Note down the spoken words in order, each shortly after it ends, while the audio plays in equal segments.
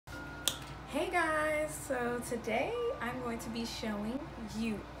Hey guys, so today I'm going to be showing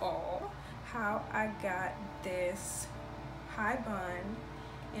you all how I got this high bun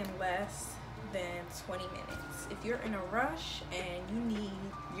in less than 20 minutes. If you're in a rush and you need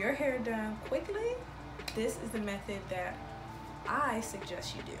your hair done quickly, this is the method that I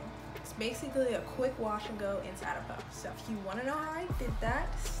suggest you do. It's basically a quick wash and go inside a puff. So if you want to know how I did that,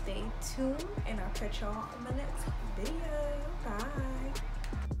 stay tuned and I'll catch y'all in the next video. Bye.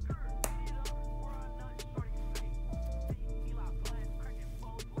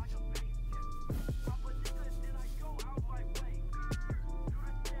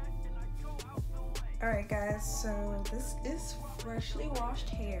 Alright guys, so this is freshly washed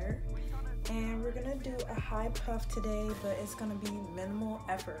hair and we're gonna do a high puff today, but it's gonna be minimal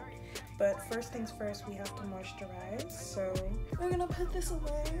effort. But first things first, we have to moisturize. So we're gonna put this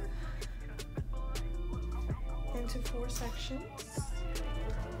away into 4 sections.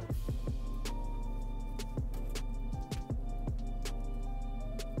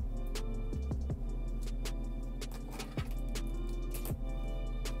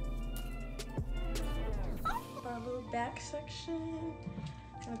 Back section.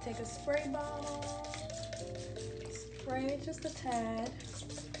 I'm gonna take a spray bottle, spray just a tad.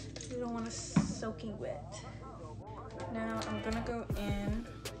 You don't want to soaking wet. Now I'm gonna go in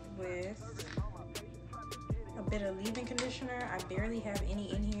with a bit of leave-in conditioner. I barely have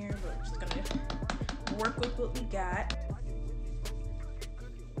any in here, but we're just gonna work with what we got.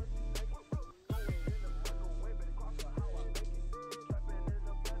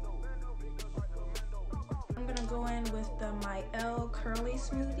 I'm gonna go in with the yall curly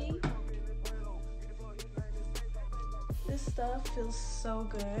smoothie. This stuff feels so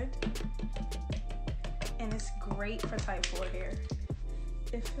good and it's great for type 4 hair.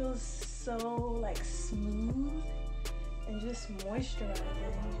 It feels so like smooth and just moisturizing.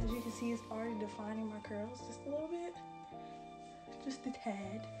 As you can see, it's already defining my curls just a little bit, just a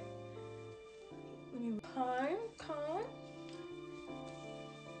tad. Let me calm.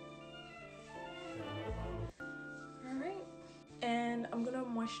 Alright, and I'm gonna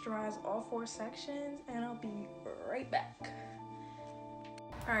moisturize all 4 sections and I'll be right back.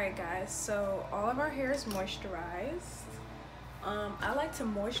 Alright guys, so all of our hair is moisturized. I like to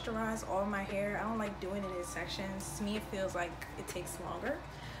moisturize all my hair. I don't like doing it in sections. To me it feels like it takes longer.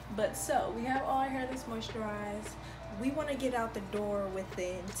 But so we have all our hair that's moisturized. We want to get out the door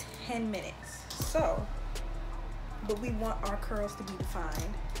within 10 minutes. So, but we want our curls to be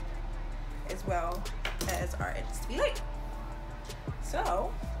defined as well as our edges to be light.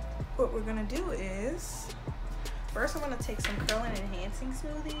 So what we're gonna do is, first I'm gonna take some curling enhancing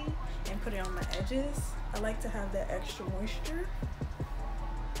smoothie and put it on my edges. I like to have that extra moisture.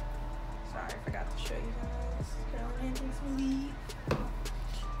 Sorry, I forgot to show you guys. Curling enhancing smoothie.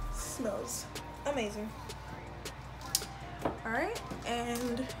 Smells amazing. Alright,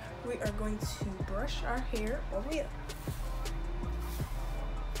 and we are going to brush our hair all the way up.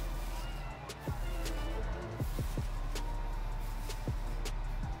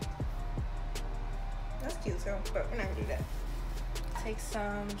 But we're not gonna do that. Take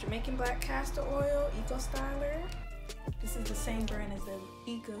some Jamaican black castor oil, Eco Styler. This is the same brand as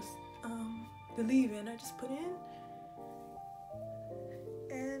the leave-in I just put in.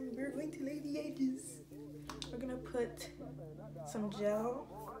 And we're going to lay the edges. We're gonna put some gel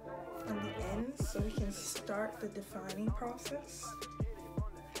on the ends so we can start the defining process.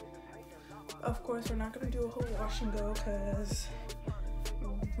 Of course, we're not gonna do a whole wash and go because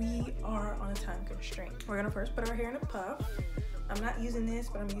we are on a time constraint. We're gonna first put our hair in a puff. I'm not using this,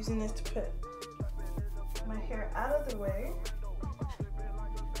 but I'm using this to put my hair out of the way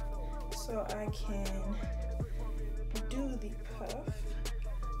so I can do the puff.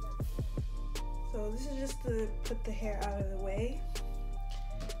 So this is just to put the hair out of the way.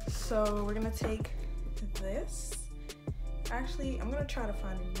 So we're gonna take this. Actually, I'm gonna try to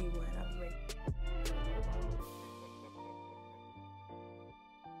find a new one. I'll be ready.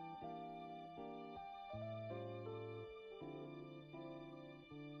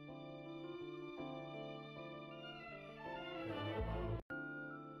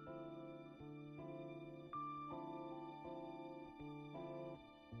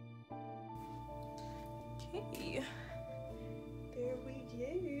 Okay, there we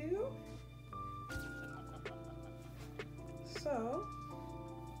go. So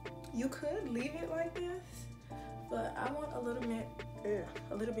you could leave it like this, but I want a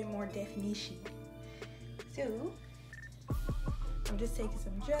little bit more definition. So I'm just taking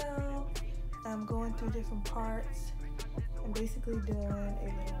some gel. I'm going through different parts and basically doing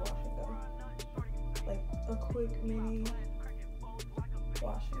a little wash and go, like a quick mini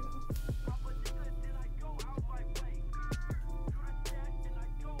wash and go.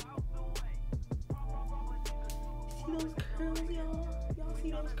 curls, y'all. Y'all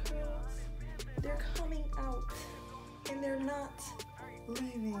see those curls? They're coming out and they're not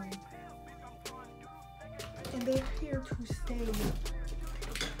leaving. And they're here to stay.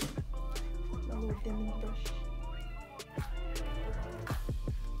 My little dimming brush.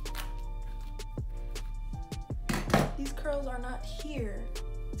 These curls are not here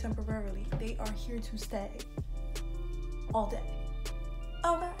temporarily. They are here to stay all day.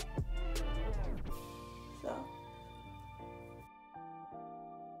 Okay. So.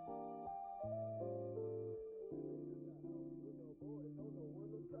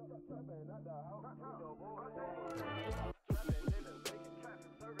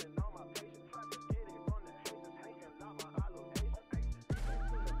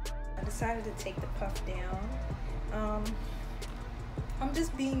 I decided to take the puff down. I'm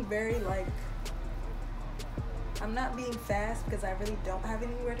just being very like, I'm not being fast because I really don't have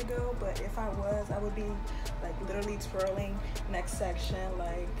anywhere to go, but if I was, I would be like literally twirling next section,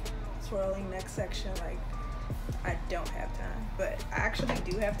 like twirling next section, like I don't have time, but I actually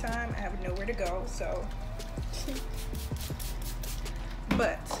do have time. I have nowhere to go, so.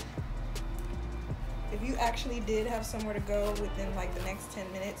 But if you actually did have somewhere to go within like the next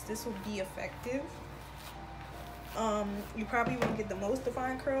 10 minutes, this will be effective. You probably won't get the most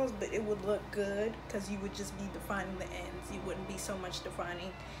defined curls, but it would look good because you would just be defining the ends. You wouldn't be so much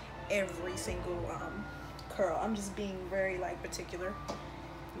defining every single curl. I'm just being very like particular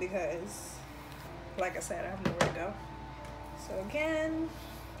because, like I said, I have nowhere to go. So again,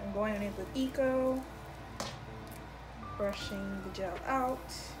 I'm going in with Eco, brushing the gel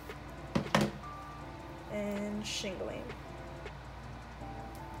out, and shingling.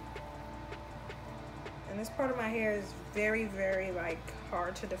 And this part of my hair is very, very like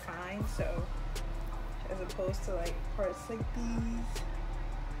hard to define, so as opposed to like parts like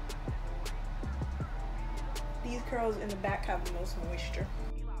these curls in the back have the most moisture.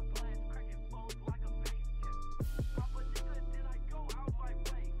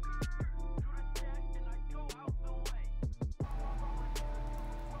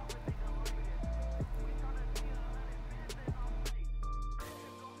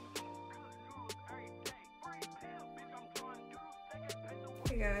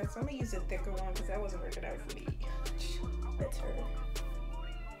 Okay guys, so I'm gonna use a thicker one because that wasn't working out for me. That's her.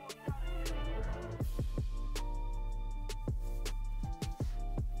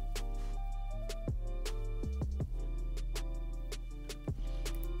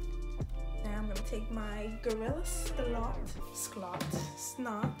 Now I'm gonna take my Gorilla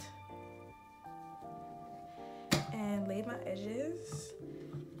Snot and lay my edges.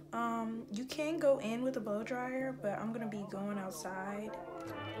 You can go in with a blow dryer, but I'm gonna be going outside.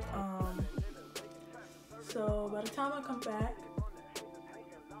 So by the time I come back,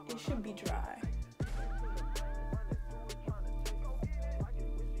 it should be dry.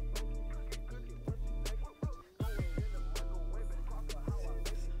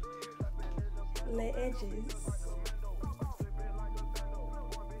 Lay edges.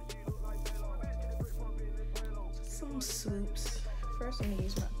 Some swoops. First, I'm gonna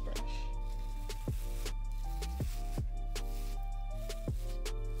use my brush.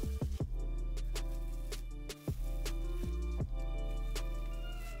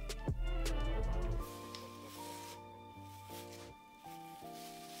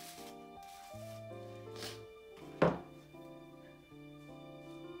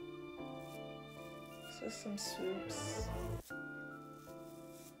 So some swoops.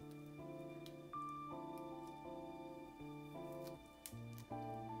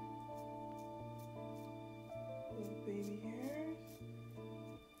 Little baby hair.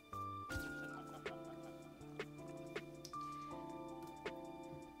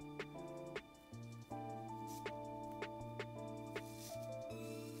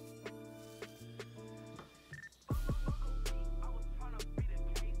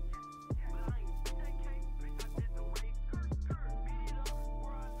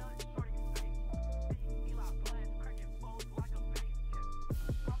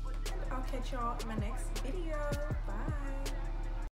 I'll catch y'all in my next video.